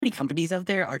Many companies out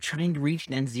there are trying to reach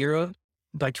net zero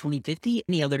by 2050,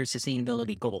 any other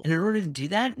sustainability goal. And in order to do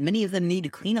that, many of them need to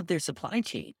clean up their supply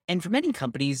chain. And for many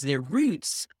companies, their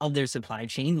roots of their supply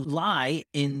chain lie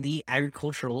in the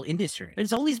agricultural industry.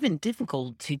 It's always been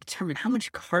difficult to determine how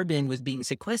much carbon was being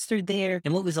sequestered there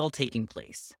and what was all taking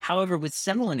place. However, with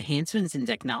several enhancements in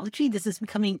technology, this is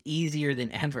becoming easier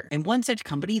than ever. And one such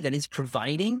company that is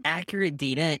providing accurate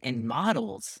data and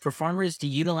models for farmers to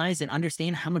utilize and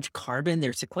understand how much carbon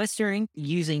they're sequestering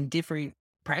using different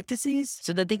practices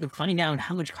so that they can find out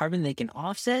how much carbon they can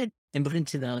offset and put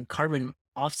into the carbon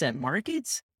offset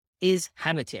markets is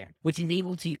HabiTerre, which is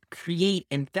able to create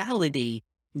and validate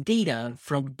data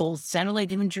from both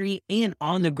satellite imagery and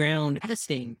on the ground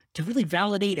testing to really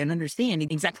validate and understand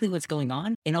exactly what's going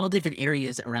on in all different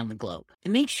areas around the globe.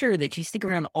 And make sure that you stick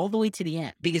around all the way to the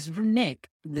end because for Nick,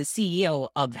 the CEO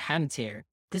of HabiTerre,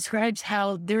 describes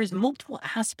how there's multiple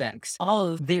aspects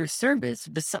of their service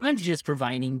besides just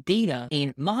providing data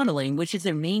and modeling, which is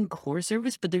their main core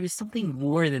service, but there is something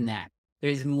more than that.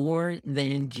 There's more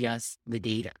than just the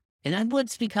data. And that's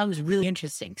what becomes really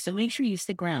interesting. So make sure you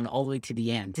stick around all the way to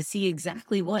the end to see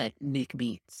exactly what Nick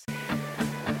means.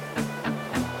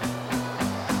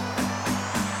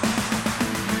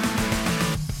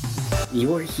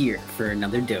 You're here for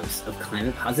another dose of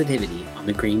climate positivity on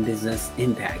the Green Business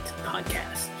Impact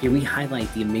Podcast. Here we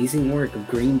highlight the amazing work of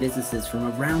green businesses from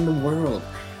around the world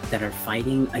that are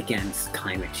fighting against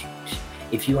climate change.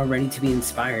 If you are ready to be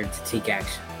inspired to take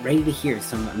action, ready to hear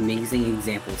some amazing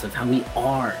examples of how we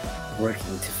are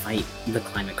working to fight the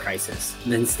climate crisis,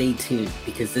 then stay tuned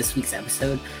because this week's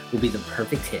episode will be the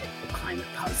perfect hit of climate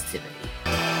positivity.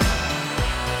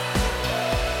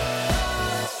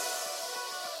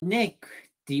 Nick,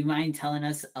 do you mind telling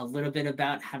us a little bit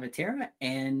about HabiTerre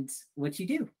and what you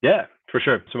do? Yeah, for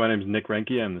sure. So my name is Nick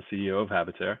Renke. I'm the CEO of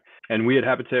HabiTerre. And we at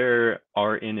HabiTerre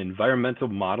are in environmental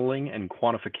modeling and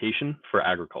quantification for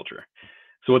agriculture.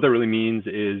 So what that really means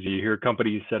is you hear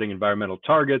companies setting environmental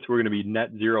targets. We're going to be net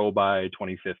zero by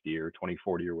 2050 or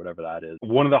 2040 or whatever that is.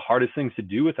 One of the hardest things to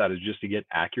do with that is just to get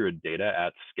accurate data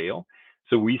at scale.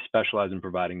 So we specialize in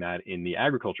providing that in the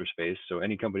agriculture space. So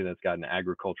any company that's got an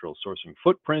agricultural sourcing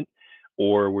footprint,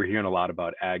 or we're hearing a lot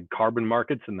about ag carbon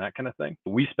markets and that kind of thing.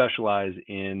 We specialize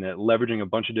in leveraging a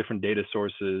bunch of different data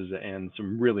sources and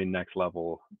some really next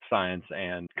level science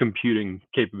and computing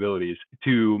capabilities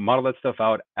to model that stuff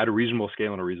out at a reasonable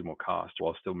scale and a reasonable cost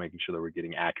while still making sure that we're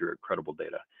getting accurate, credible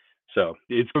data. So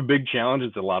it's a big challenge.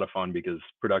 It's a lot of fun because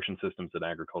production systems in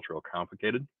agriculture are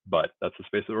complicated, but that's the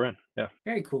space that we're in. Yeah.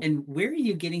 Very cool. And where are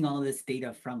you getting all this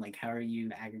data from? Like, how are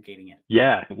you aggregating it?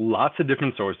 Yeah, lots of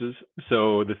different sources.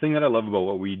 So the thing that I love about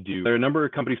what we do, there are a number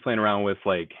of companies playing around with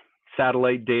like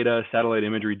satellite data, satellite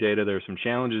imagery data. There are some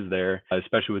challenges there,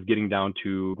 especially with getting down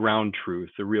to ground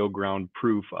truth, the real ground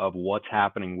proof of what's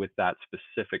happening with that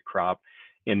specific crop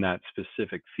in that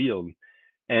specific field.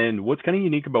 And what's kind of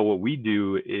unique about what we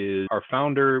do is our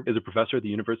founder is a professor at the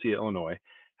University of Illinois,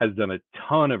 has done a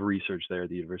ton of research there at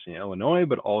the University of Illinois,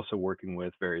 but also working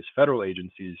with various federal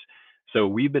agencies. So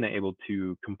we've been able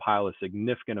to compile a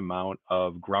significant amount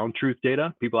of ground truth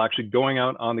data, people actually going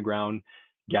out on the ground,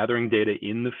 gathering data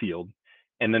in the field.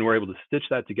 And then we're able to stitch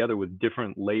that together with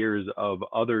different layers of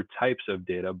other types of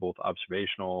data, both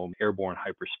observational, airborne,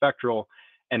 hyperspectral,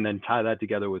 and then tie that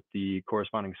together with the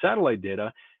corresponding satellite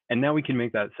data. And now we can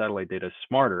make that satellite data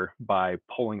smarter by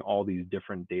pulling all these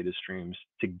different data streams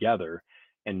together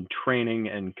and training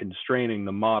and constraining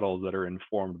the models that are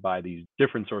informed by these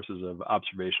different sources of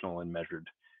observational and measured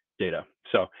data.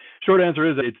 So short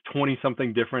answer is it's 20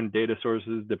 something different data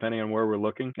sources depending on where we're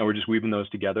looking, and we're just weaving those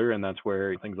together. And that's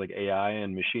where things like AI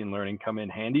and machine learning come in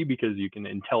handy because you can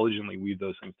intelligently weave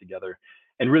those things together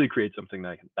and really create something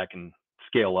that can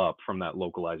scale up from that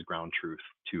localized ground truth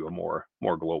to a more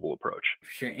global approach.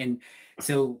 Sure. And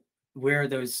so where are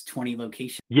those 20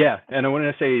 locations? Yeah, and when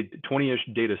I say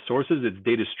 20-ish data sources, it's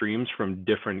data streams from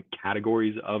different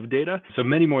categories of data. So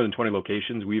many more than 20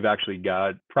 locations. We've actually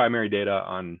got primary data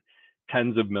on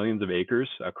tens of millions of acres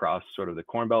across sort of the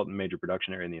Corn Belt and major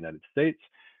production area in the United States.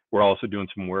 We're also doing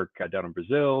some work down in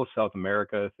Brazil, South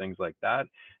America, things like that.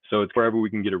 So it's wherever we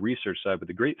can get a research side. But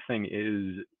the great thing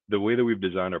is the way that we've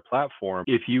designed our platform,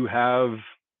 if you have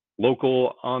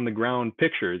local on the ground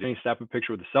pictures, any snap a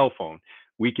picture with a cell phone,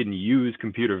 we can use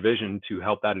computer vision to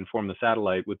help that inform the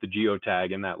satellite with the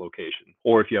geotag in that location,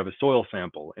 or if you have a soil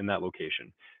sample in that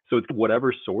location. So it's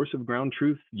whatever source of ground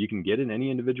truth you can get in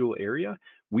any individual area,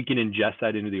 we can ingest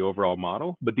that into the overall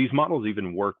model. But these models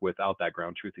even work without that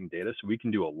ground truthing data. So we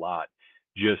can do a lot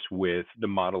just with the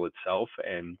model itself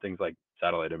and things like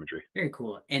satellite imagery. Very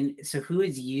cool. And so who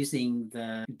is using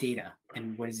the data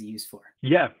and what is it used for?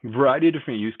 Yeah, variety of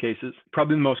different use cases.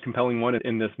 Probably the most compelling one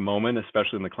in this moment,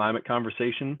 especially in the climate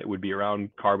conversation, it would be around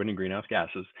carbon and greenhouse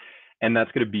gases. And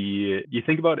that's going to be, you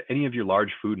think about any of your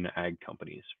large food and ag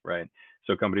companies, right?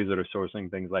 So companies that are sourcing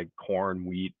things like corn,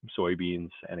 wheat, soybeans,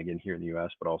 and again, here in the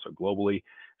US, but also globally.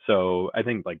 So I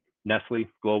think like Nestle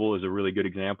Global is a really good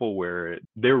example where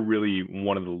they're really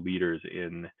one of the leaders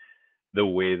in the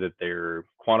way that they're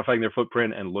quantifying their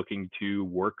footprint and looking to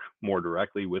work more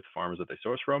directly with farmers that they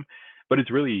source from. But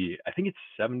it's really, I think it's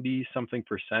 70 something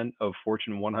percent of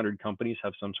Fortune 100 companies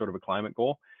have some sort of a climate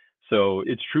goal. So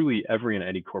it's truly every and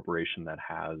any corporation that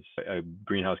has a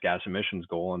greenhouse gas emissions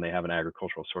goal and they have an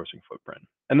agricultural sourcing footprint.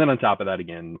 And then on top of that,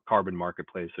 again, carbon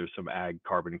marketplace, there's some ag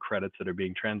carbon credits that are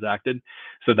being transacted.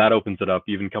 So that opens it up.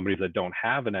 Even companies that don't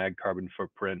have an ag carbon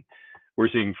footprint, we're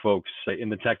seeing folks in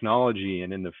the technology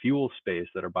and in the fuel space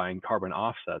that are buying carbon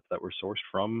offsets that were sourced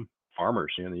from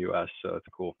farmers here in the US. So it's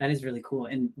cool. That is really cool.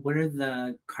 And what are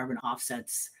the carbon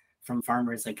offsets from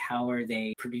farmers? Like, how are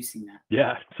they producing that?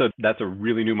 Yeah, so that's a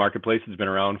really new marketplace. It's been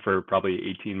around for probably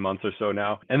 18 months or so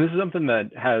now. And this is something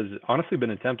that has honestly been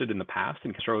attempted in the past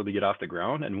and struggled to get off the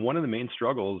ground. And one of the main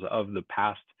struggles of the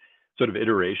past sort of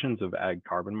iterations of ag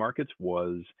carbon markets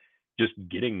was just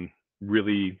getting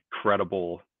really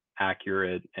credible,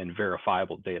 accurate, and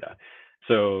verifiable data.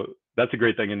 So that's a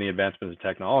great thing in the advancement of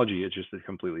technology. It's just a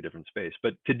completely different space.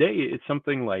 But today, it's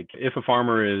something like if a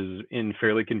farmer is in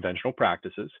fairly conventional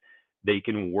practices, they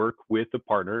can work with the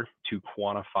partner to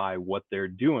quantify what they're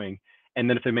doing. And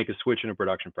then if they make a switch in a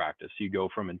production practice, you go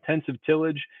from intensive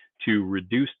tillage to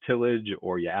reduced tillage,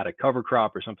 or you add a cover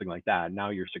crop or something like that. Now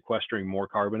you're sequestering more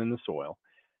carbon in the soil.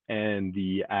 And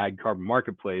the ag carbon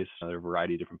marketplace, there are a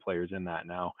variety of different players in that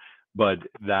now, but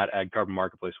that ag carbon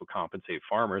marketplace will compensate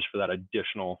farmers for that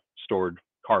additional stored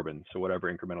carbon. So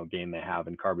whatever incremental gain they have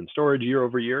in carbon storage year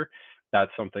over year,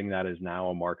 that's something that is now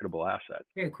a marketable asset.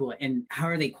 Very cool. And how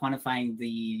are they quantifying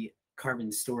the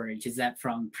carbon storage? Is that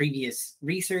from previous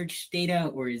research data,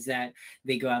 or is that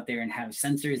they go out there and have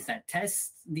sensors that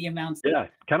test the amounts? Yeah,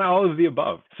 kind of all of the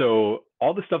above. So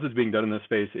all the stuff that's being done in this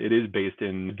space, it is based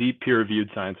in deep peer-reviewed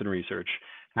science and research.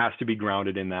 Has to be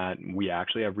grounded in that. We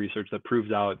actually have research that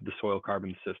proves out the soil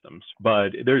carbon systems. But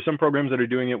there's some programs that are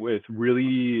doing it with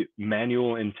really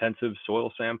manual intensive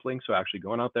soil sampling. So actually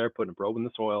going out there, putting a probe in the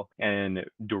soil and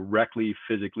directly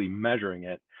physically measuring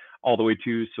it, all the way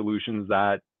to solutions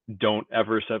that don't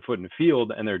ever set foot in the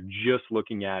field and they're just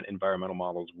looking at environmental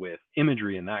models with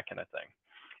imagery and that kind of thing.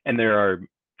 And there are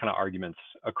kind of arguments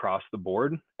across the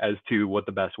board as to what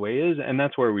the best way is. And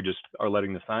that's where we just are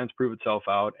letting the science prove itself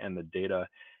out and the data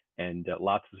and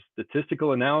lots of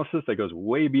statistical analysis that goes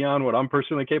way beyond what I'm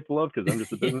personally capable of because I'm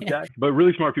just a business guy, but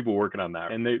really smart people working on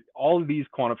that. And all of these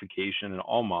quantification and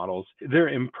all models, they're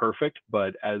imperfect,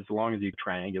 but as long as you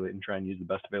triangulate and try and use the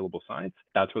best available science,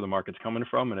 that's where the market's coming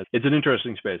from. And it's an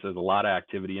interesting space. There's a lot of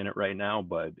activity in it right now,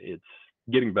 but it's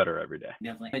getting better every day.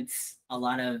 Definitely. It's a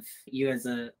lot of, you as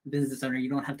a business owner, you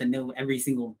don't have to know every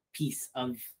single piece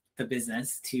of the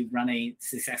business to run a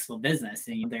successful business.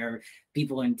 And there are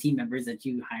people and team members that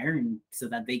you hire and so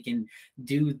that they can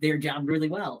do their job really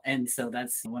well. And so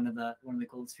that's one of the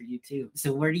goals for you too.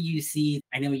 So where do you see,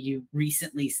 I know you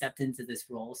recently stepped into this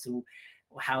role. So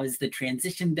how has the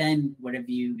transition been? What have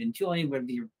you enjoyed? What have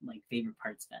your favorite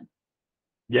parts been?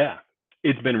 Yeah,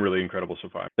 it's been really incredible so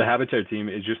far. The HabiTerre team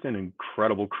is just an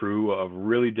incredible crew of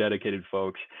really dedicated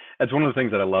folks. That's one of the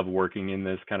things that I love working in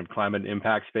this kind of climate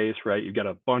impact space, right? You've got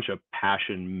a bunch of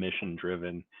passion,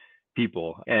 mission-driven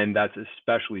people. And that's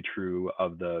especially true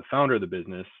of the founder of the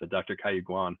business, Dr. Kai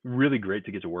Guan. Really great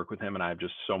to get to work with him. And I have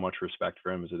just so much respect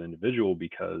for him as an individual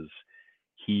because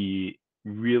he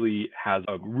really has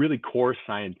a really core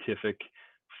scientific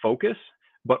focus,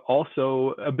 but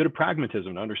also a bit of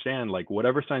pragmatism to understand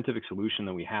whatever scientific solution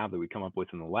that we have that we come up with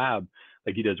in the lab,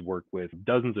 he does work with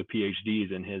dozens of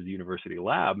PhDs in his university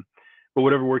lab, but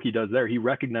whatever work he does there, he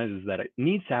recognizes that it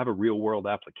needs to have a real world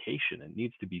application. It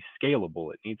needs to be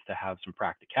scalable. It needs to have some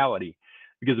practicality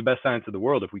because the best science of the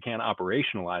world, if we can't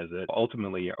operationalize it,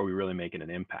 ultimately, are we really making an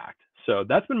impact? So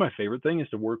that's been my favorite thing, is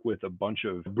to work with a bunch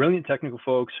of brilliant technical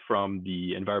folks from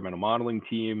the environmental modeling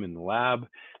team in the lab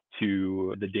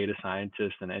to the data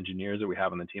scientists and engineers that we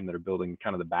have on the team that are building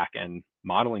kind of the back end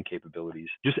modeling capabilities.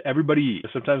 Just everybody,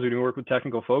 sometimes when you work with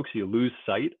technical folks, you lose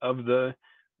sight of the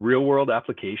real world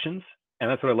applications. And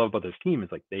that's what I love about this team is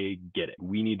they get it.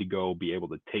 We need to go be able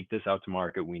to take this out to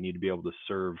market. We need to be able to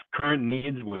serve current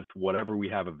needs with whatever we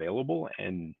have available.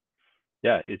 And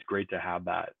yeah, it's great to have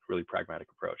that really pragmatic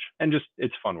approach. And just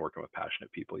it's fun working with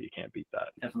passionate people. You can't beat that.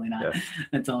 Definitely not. Yeah.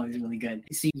 That's always really good.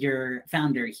 So your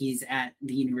founder, he's at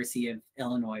the University of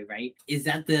Illinois, right? Is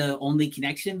that the only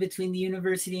connection between the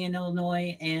University in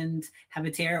Illinois and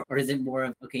HabiTerre? Or is it more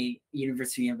of, okay,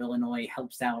 University of Illinois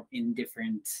helps out in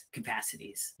different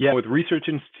capacities? Yeah, with research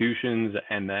institutions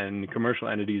and then commercial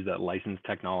entities that license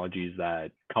technologies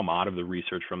that come out of the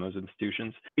research from those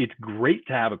institutions, it's great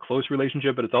to have a close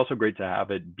relationship, but it's also great to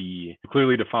have it be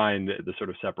clearly defined, the sort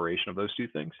of separation of those two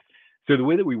things. So the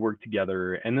way that we work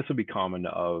together, and this will be common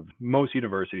of most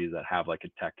universities that have like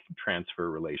a tech transfer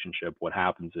relationship, what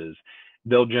happens is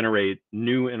they'll generate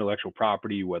new intellectual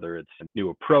property, whether it's a new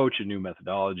approach, a new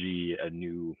methodology, a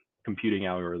new computing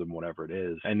algorithm, whatever it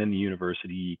is. And then the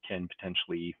university can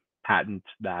potentially patent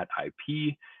that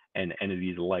IP, and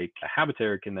entities like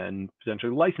HabiTerre can then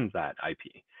potentially license that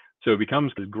IP. So it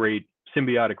becomes a great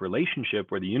symbiotic relationship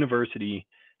where the university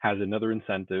has another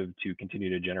incentive to continue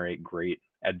to generate great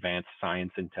advanced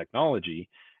science and technology.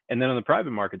 And then on the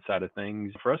private market side of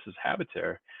things, for us as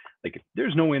HabiTerre, like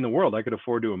there's no way in the world I could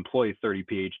afford to employ 30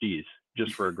 PhDs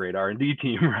just for a great R&D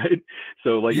team, right?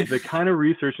 So like the kind of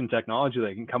research and technology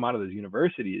that can come out of this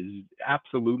university is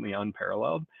absolutely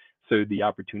unparalleled. So the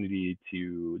opportunity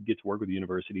to get to work with the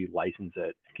university, license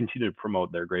it, continue to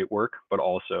promote their great work, but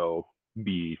also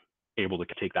be able to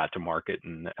take that to market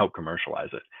and help commercialize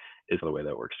it is the way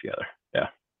that works together. Yeah.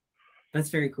 That's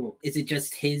very cool. Is it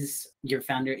just your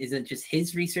founder, is it just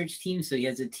his research team? So he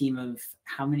has a team of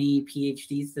how many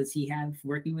PhDs does he have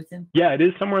working with him? Yeah, it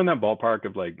is somewhere in that ballpark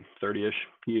of like 30-ish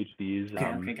PhDs.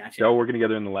 Okay, gotcha. They're all working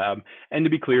together in the lab. And to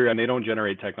be clear, and they don't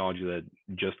generate technology that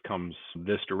just comes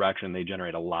this direction. They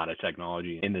generate a lot of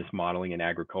technology in this modeling and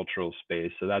agricultural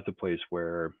space. So that's a place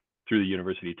where through the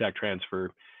university tech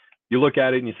transfer, you look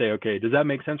at it and you say, okay, does that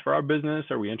make sense for our business?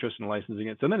 Are we interested in licensing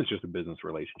it? So then it's just a business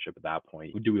relationship at that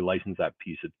point. Do we license that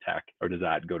piece of tech, or does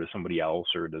that go to somebody else,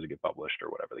 or does it get published, or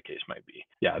whatever the case might be?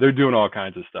 Yeah, they're doing all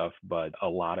kinds of stuff, but a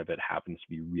lot of it happens to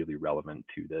be really relevant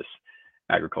to this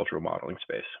agricultural modeling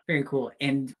space. Very cool.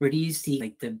 And where do you see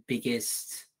like the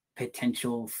biggest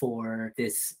potential for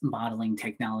this modeling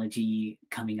technology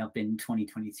coming up in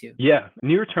 2022? Yeah,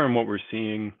 near term, what we're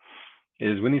seeing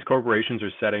is when these corporations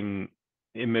are setting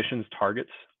emissions targets,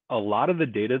 a lot of the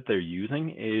data that they're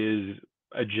using is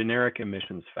a generic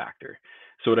emissions factor.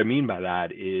 So what I mean by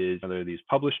that is there are these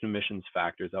published emissions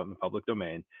factors out in the public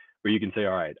domain where you can say,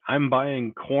 all right, I'm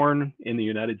buying corn in the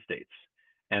United States,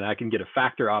 and I can get a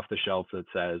factor off the shelf that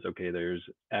says, okay, there's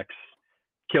X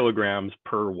kilograms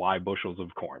per Y bushels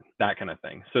of corn, that kind of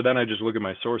thing. So then I just look at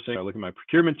my sourcing, I look at my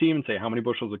procurement team and say, how many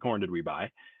bushels of corn did we buy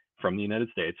from the United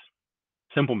States?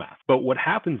 Simple math. But what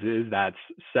happens is that's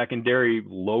secondary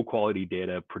low quality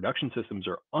data. Production systems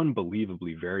are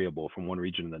unbelievably variable from one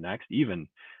region to the next. Even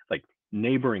like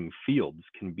neighboring fields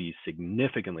can be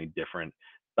significantly different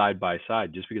side by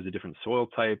side just because of different soil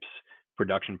types,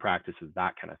 production practices,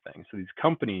 that kind of thing. So these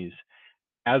companies,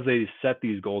 as they set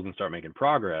these goals and start making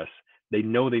progress, they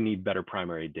know they need better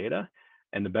primary data.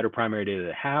 And the better primary data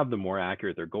they have, the more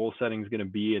accurate their goal setting is going to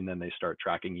be. And then they start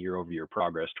tracking year over year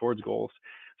progress towards goals.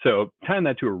 So tying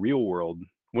that to a real world,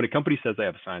 when a company says they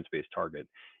have a science-based target,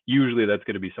 usually that's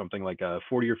going to be something like a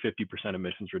 40 or 50%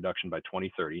 emissions reduction by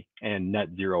 2030, and net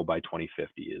zero by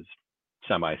 2050 is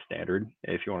semi-standard,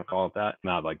 if you want to call it that.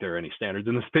 Not like there are any standards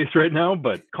in the space right now,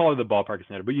 but call it the ballpark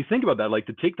standard. But you think about that, like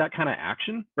to take that kind of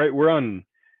action, right? We're on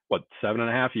what,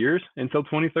 7.5 years until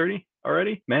 2030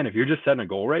 already? Man, if you're just setting a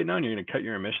goal right now and you're going to cut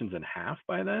your emissions in half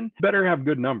by then, better have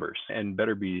good numbers and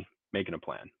better be making a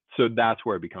plan. So that's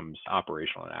where it becomes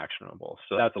operational and actionable.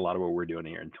 So that's a lot of what we're doing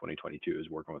here in 2022 is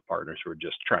working with partners who are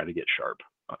just trying to get sharp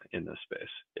in this space.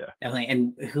 Yeah. Definitely.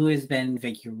 And who has been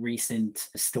like your recent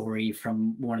story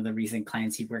from one of the recent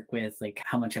clients you work with? Like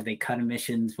how much have they cut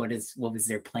emissions? What was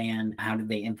their plan? How did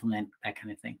they implement that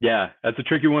kind of thing? Yeah, that's a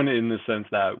tricky one in the sense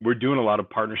that we're doing a lot of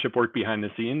partnership work behind the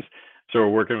scenes. So we're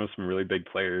working with some really big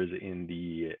players in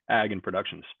the ag and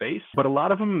production space, but a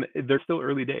lot of them, they're still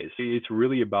early days. It's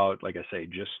really about, like I say,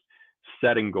 just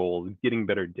setting goals, getting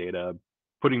better data,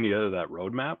 putting together that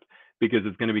roadmap, because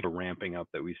it's going to be ramping up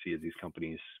that we see as these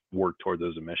companies work toward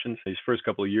those emissions. These first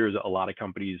couple of years, a lot of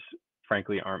companies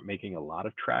frankly aren't making a lot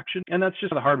of traction. And that's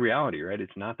just the hard reality, right?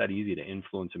 It's not that easy to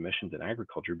influence emissions in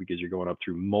agriculture because you're going up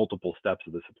through multiple steps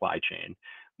of the supply chain,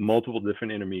 multiple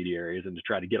different intermediaries, and to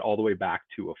try to get all the way back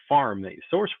to a farm that you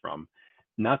source from,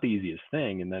 not the easiest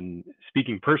thing. And then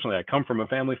speaking personally, I come from a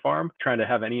family farm. Trying to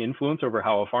have any influence over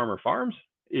how a farmer farms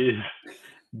is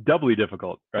doubly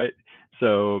difficult, right?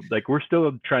 So like we're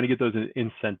still trying to get those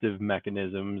incentive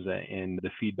mechanisms and the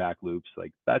feedback loops,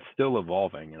 like that's still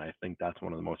evolving. And I think that's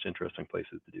one of the most interesting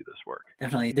places to do this work.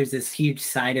 Definitely. There's this huge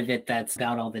side of it that's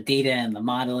about all the data and the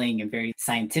modeling and very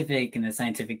scientific and the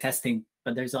scientific testing.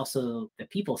 But there's also the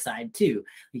people side too.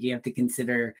 Like you have to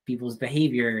consider people's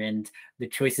behavior and the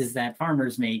choices that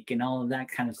farmers make and all of that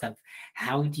kind of stuff.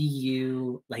 How do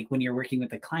you, like when you're working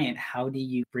with a client, how do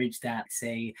you bridge that?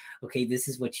 Say, okay, this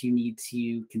is what you need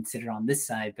to consider on this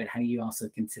side, but how do you also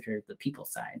consider the people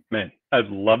side? Man, I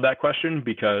love that question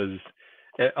because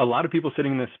a lot of people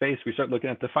sitting in this space, we start looking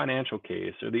at the financial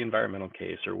case or the environmental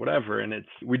case or whatever, and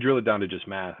we drill it down to just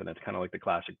math, and it's kind of like the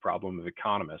classic problem of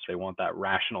economists. They want that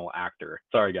rational actor.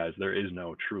 Sorry, guys, there is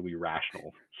no truly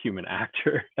rational human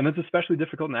actor, and that's especially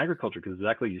difficult in agriculture because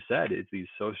exactly like you said, it's these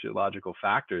sociological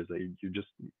factors that you just,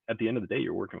 at the end of the day,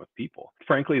 you're working with people.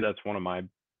 Frankly, that's one of my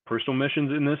personal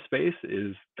missions in this space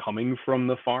is coming from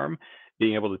the farm,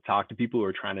 being able to talk to people who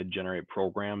are trying to generate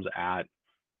programs at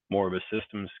more of a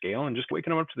system scale and just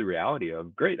waking them up to the reality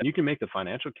of great, you can make the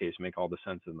financial case make all the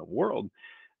sense in the world,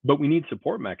 but we need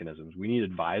support mechanisms. We need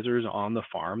advisors on the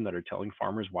farm that are telling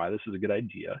farmers why this is a good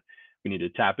idea. We need to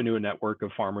tap into a network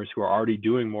of farmers who are already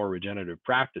doing more regenerative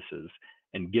practices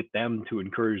and get them to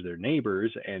encourage their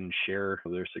neighbors and share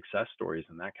their success stories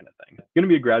and that kind of thing. It's going to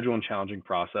be a gradual and challenging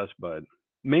process, but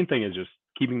the main thing is just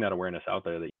keeping that awareness out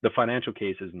there that the financial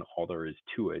case isn't all there is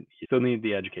to it. You still need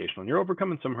the educational, and you're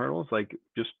overcoming some hurdles, like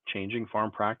just changing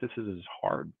farm practices is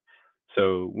hard.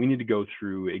 So we need to go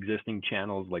through existing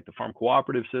channels like the farm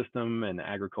cooperative system and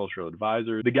agricultural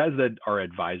advisors, the guys that are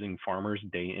advising farmers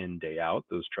day in, day out,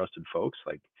 those trusted folks,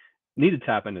 like need to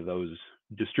tap into those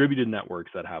distributed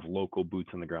networks that have local boots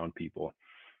on the ground people.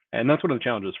 And that's one of the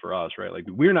challenges for us, right? Like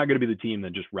we're not going to be the team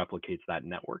that just replicates that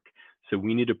network. So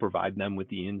we need to provide them with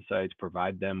the insights,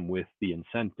 provide them with the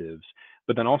incentives,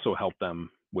 but then also help them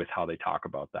with how they talk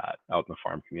about that out in the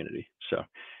farm community. So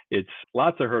it's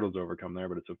lots of hurdles to overcome there,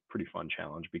 but it's a pretty fun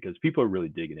challenge because people are really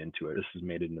digging into it. This has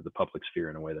made it into the public sphere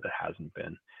in a way that it hasn't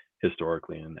been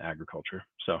historically in agriculture.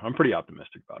 So I'm pretty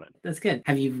optimistic about it. That's good.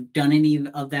 Have you done any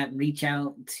of that reach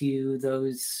out to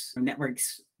those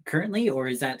networks currently, or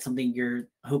is that something you're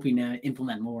hoping to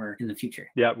implement more in the future?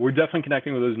 Yeah, we're definitely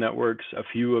connecting with those networks. A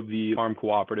few of the farm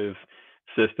cooperative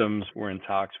systems we're in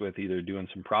talks with, either doing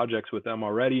some projects with them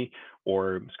already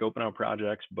or scoping out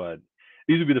projects. But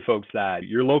these would be the folks that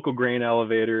your local grain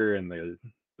elevator and the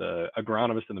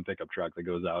agronomist in the pickup truck that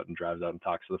goes out and drives out and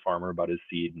talks to the farmer about his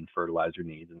seed and fertilizer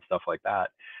needs and stuff like that.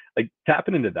 Like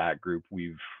tapping into that group,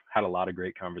 we've had a lot of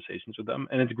great conversations with them,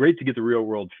 and it's great to get the real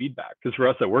world feedback because for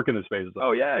us that work in this space, it's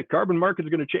oh yeah, carbon market is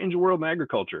going to change the world in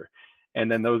agriculture,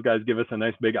 and then those guys give us a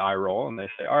nice big eye roll and they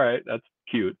say, all right, that's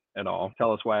cute and all,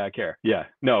 tell us why I care. Yeah,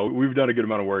 no, we've done a good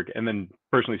amount of work. And then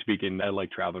personally speaking, I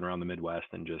like traveling around the Midwest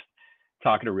and just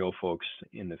talking to real folks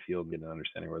in the field, getting an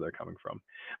understanding where they're coming from.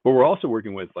 But we're also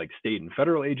working with like state and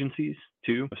federal agencies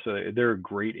too. So there are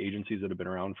great agencies that have been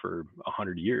around for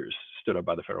 100 years, stood up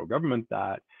by the federal government,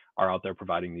 that are out there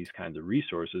providing these kinds of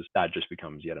resources. That just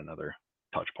becomes yet another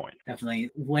touch point. Definitely.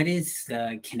 What is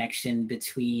the connection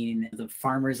between the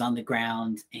farmers on the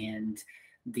ground and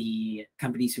the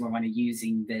companies who are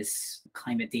using this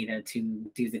climate data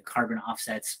to do the carbon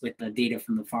offsets with the data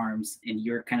from the farms, and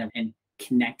you're kind of and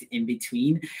connect in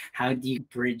between? How do you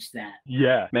bridge that?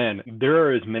 Yeah, man, there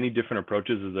are as many different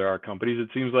approaches as there are companies, it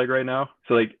seems like right now.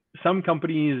 So like some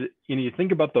companies, you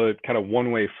think about the kind of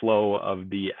one-way flow of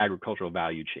the agricultural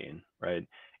value chain, right?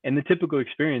 And the typical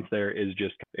experience there is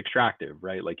just extractive,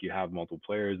 right? Like you have multiple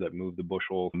players that move the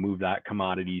bushel, move that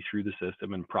commodity through the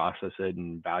system and process it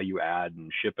and value add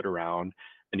and ship it around.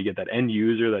 And you get that end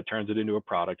user that turns it into a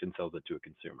product and sells it to a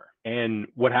consumer. And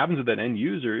what happens with that end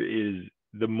user is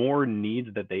the more needs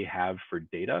that they have for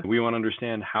data, we want to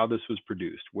understand how this was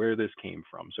produced, where this came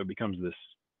from. So it becomes this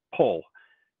pull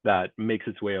that makes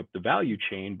its way up the value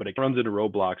chain, but it runs into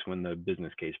roadblocks when the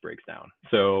business case breaks down.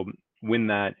 So when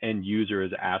that end user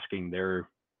is asking their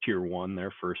tier one,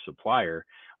 their first supplier,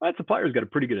 well, that supplier's got a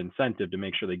pretty good incentive to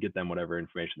make sure they get them whatever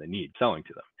information they need selling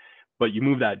to them. But you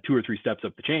move that 2 or 3 steps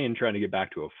up the chain trying to get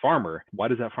back to a farmer, why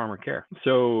does that farmer care?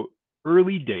 So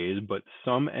early days, but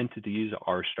some entities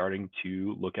are starting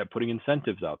to look at putting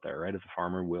incentives out there, right? If a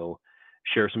farmer will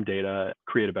share some data,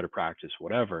 create a better practice,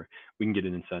 whatever, we can get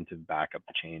an incentive back up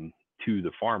the chain to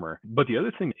the farmer. But the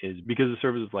other thing is because of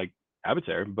services like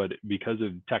HabiTerre, but because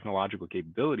of technological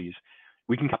capabilities,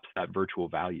 we can capture that virtual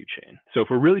value chain. So if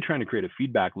we're really trying to create a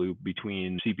feedback loop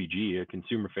between CPG, a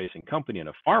consumer-facing company, and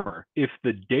a farmer, if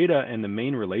the data and the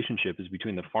main relationship is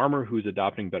between the farmer who's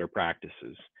adopting better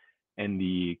practices and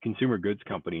the consumer goods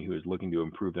company who is looking to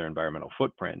improve their environmental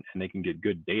footprint, and they can get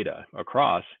good data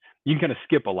across, you can kind of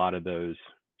skip a lot of those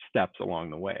steps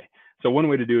along the way. So one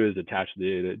way to do it is attach the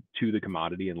data to the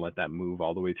commodity and let that move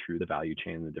all the way through the value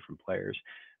chain and the different players.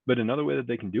 But another way that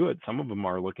they can do it, some of them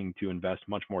are looking to invest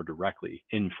much more directly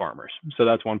in farmers. So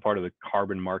that's one part of the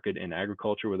carbon market in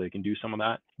agriculture where they can do some of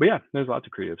that. But yeah, there's lots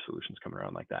of creative solutions coming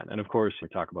around like that. And of course, we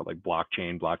talk about like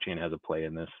blockchain. Blockchain has a play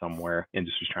in this somewhere.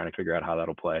 Industry's trying to figure out how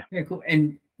that'll play. Very cool.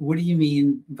 And what do you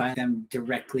mean by them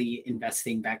directly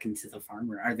investing back into the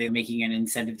farmer? Are they making an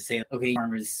incentive to say, okay,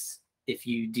 farmers, if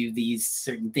you do these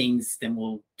certain things, then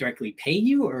we'll directly pay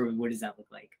you? Or what does that look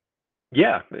like?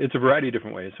 Yeah, it's a variety of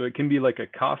different ways. So it can be like a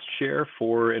cost share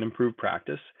for an improved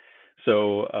practice.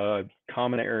 So a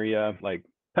common area like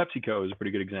PepsiCo is a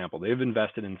pretty good example. They've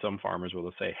invested in some farmers where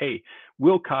they'll say, hey,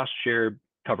 we'll cost share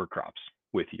cover crops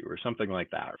with you or something like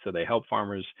that. So they help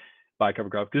farmers buy cover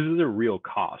crops because this is a real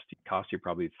cost. It costs you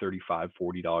probably $35,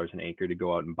 $40 an acre to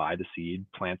go out and buy the seed,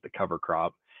 plant the cover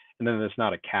crop. And then it's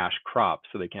not a cash crop,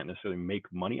 so they can't necessarily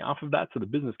make money off of that. So the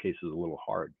business case is a little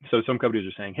hard. So some companies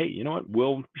are saying, hey, you know what?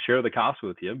 We'll share the cost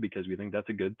with you because we think that's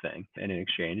a good thing. And in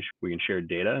exchange, we can share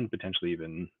data and potentially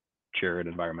even share an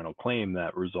environmental claim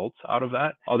that results out of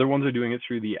that. Other ones are doing it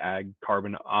through the ag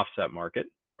carbon offset market,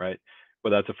 right?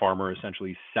 Where that's a farmer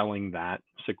essentially selling that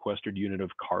sequestered unit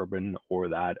of carbon or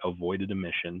that avoided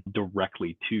emission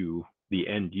directly to the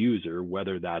end user,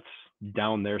 whether that's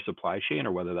down their supply chain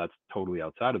or whether that's totally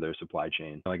outside of their supply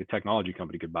chain. Like a technology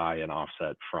company could buy an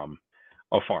offset from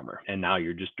a farmer, and now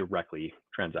you're just directly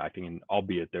transacting. And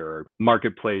albeit there are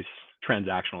marketplace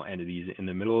transactional entities in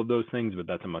the middle of those things, but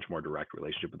that's a much more direct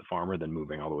relationship with the farmer than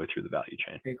moving all the way through the value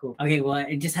chain. Very cool. Okay, well,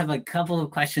 I just have a couple of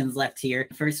questions left here.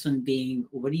 The first one being,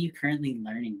 what are you currently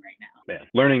learning right now? Man,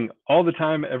 learning all the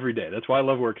time, every day. That's why I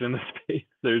love working in this space.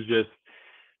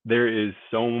 There is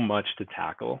so much to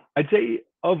tackle. I'd say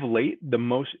of late, the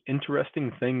most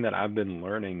interesting thing that I've been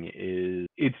learning is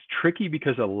it's tricky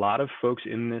because a lot of folks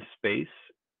in this space,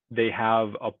 they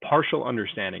have a partial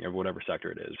understanding of whatever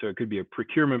sector it is. So it could be a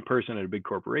procurement person at a big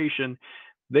corporation.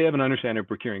 They have an understanding of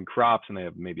procuring crops and they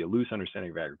have maybe a loose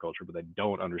understanding of agriculture, but they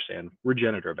don't understand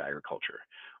regenerative agriculture.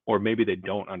 Or maybe they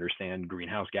don't understand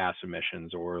greenhouse gas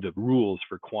emissions or the rules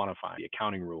for quantifying, the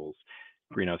accounting rules,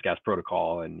 greenhouse gas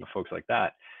protocol, and folks like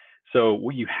that. So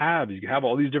what you have is you have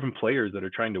all these different players that are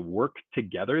trying to work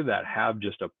together that have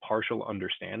just a partial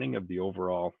understanding of the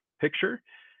overall picture.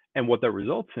 And what that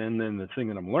results in, then the thing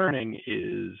that I'm learning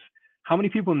is how many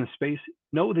people in the space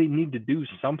know they need to do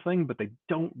something, but they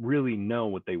don't really know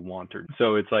what they want.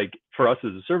 So it's like for us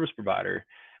as a service provider,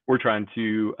 we're trying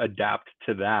to adapt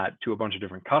to that to a bunch of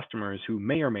different customers who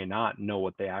may or may not know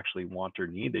what they actually want or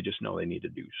need. They just know they need to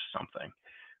do something.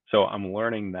 So I'm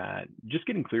learning that just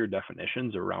getting clear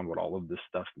definitions around what all of this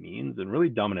stuff means and really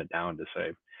dumbing it down to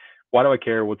say, why do I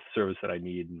care? What's the service that I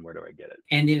need and where do I get it?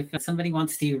 And if somebody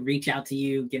wants to reach out to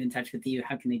you, get in touch with you,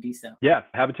 how can they do so? Yeah,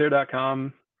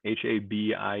 HabiTerre.com,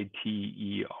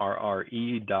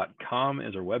 HabiTerre.com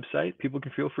is our website. People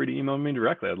can feel free to email me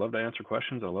directly. I'd love to answer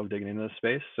questions. I love digging into this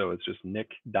space. So it's just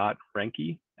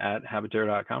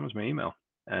nick.renke@HabiTerre.com is my email.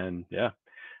 And yeah,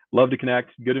 love to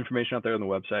connect. Good information out there on the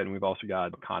website. And we've also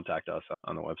got contact us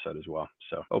on the website as well.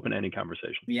 So open to any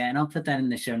conversation. Yeah. And I'll put that in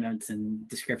the show notes and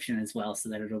description as well, so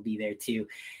that it'll be there too.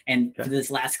 And for this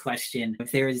last question,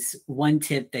 if there is one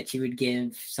tip that you would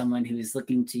give someone who is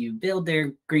looking to build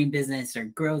their green business or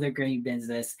grow their green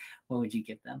business, what would you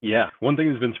give them? Yeah. One thing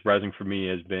that's been surprising for me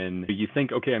has been you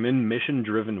think, okay, I'm in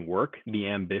mission-driven work. The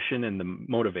ambition and the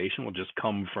motivation will just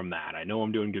come from that. I know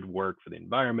I'm doing good work for the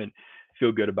environment,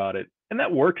 feel good about it. And that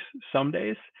works some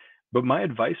days, but my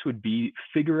advice would be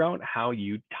figure out how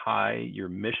you tie your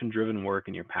mission-driven work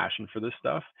and your passion for this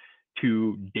stuff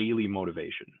to daily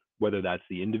motivation, whether that's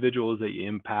the individuals that you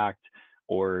impact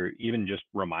or even just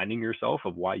reminding yourself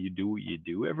of why you do what you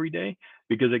do every day,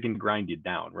 because it can grind you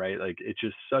down, right? Like it's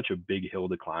just such a big hill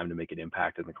to climb to make an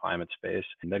impact in the climate space.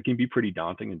 And that can be pretty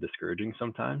daunting and discouraging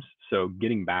sometimes. So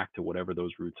getting back to whatever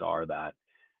those roots are that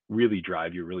really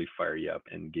drive you, really fire you up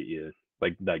and get you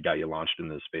like that got you launched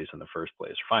into the space in the first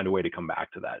place. Find a way to come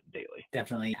back to that daily.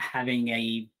 Definitely having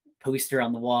a poster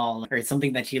on the wall or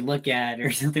something that you look at or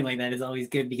something like that is always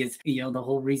good, because, you know, the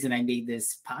whole reason I made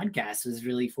this podcast was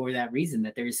really for that reason,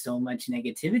 that there's so much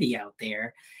negativity out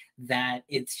there that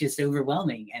it's just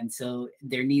overwhelming. And so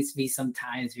there needs to be some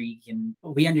times where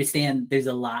we understand there's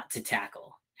a lot to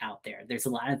tackle. out there. There's a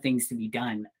lot of things to be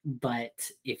done, but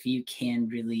if you can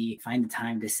really find the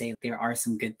time to say there are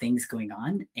some good things going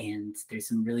on and there's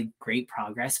some really great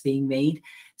progress being made.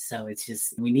 So it's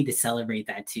just, we need to celebrate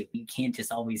that too. You can't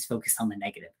just always focus on the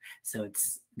negative. So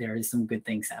there is some good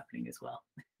things happening as well.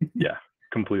 Yeah,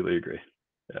 completely agree.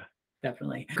 Yeah.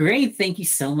 Definitely. Great. Thank you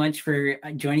so much for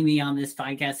joining me on this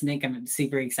podcast, Nick. I'm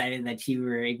super excited that you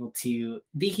were able to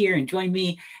be here and join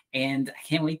me. And I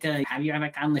can't wait to have you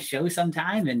back on the show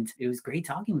sometime. And it was great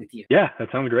talking with you. Yeah, that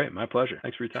sounds great. My pleasure.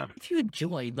 Thanks for your time. If you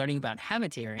enjoyed learning about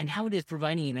HabiTerre and how it is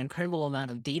providing an incredible amount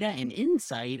of data and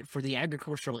insight for the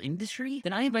agricultural industry,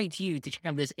 then I invite you to check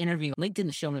out this interview linked in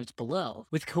the show notes below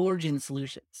with Coorigin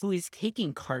Solutions, who is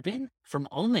taking carbon from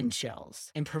almond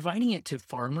shells and providing it to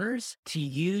farmers to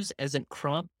use as a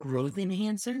crop growth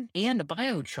enhancer and a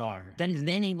biochar that is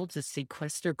then able to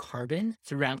sequester carbon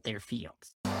throughout their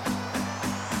fields.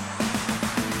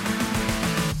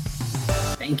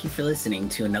 Thank you for listening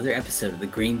to another episode of the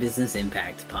Green Business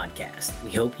Impact Podcast.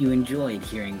 We hope you enjoyed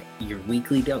hearing your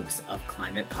weekly dose of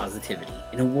climate positivity.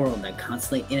 In a world that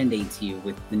constantly inundates you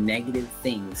with the negative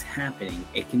things happening,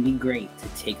 it can be great to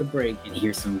take a break and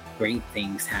hear some great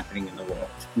things happening in the world.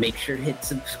 Make sure to hit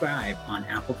subscribe on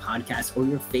Apple Podcasts or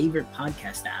your favorite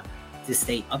podcast app to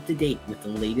stay up to date with the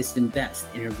latest and best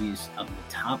interviews of the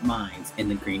top minds in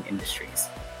the green industries.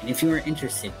 And if you are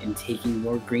interested in taking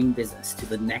your green business to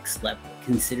the next level,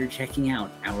 consider checking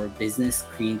out our Business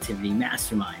Creativity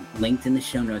Mastermind, linked in the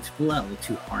show notes below,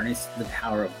 to harness the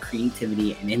power of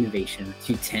creativity and innovation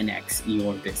to 10x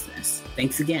your business.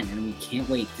 Thanks again, and we can't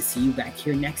wait to see you back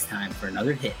here next time for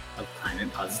another hit of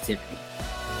climate positivity.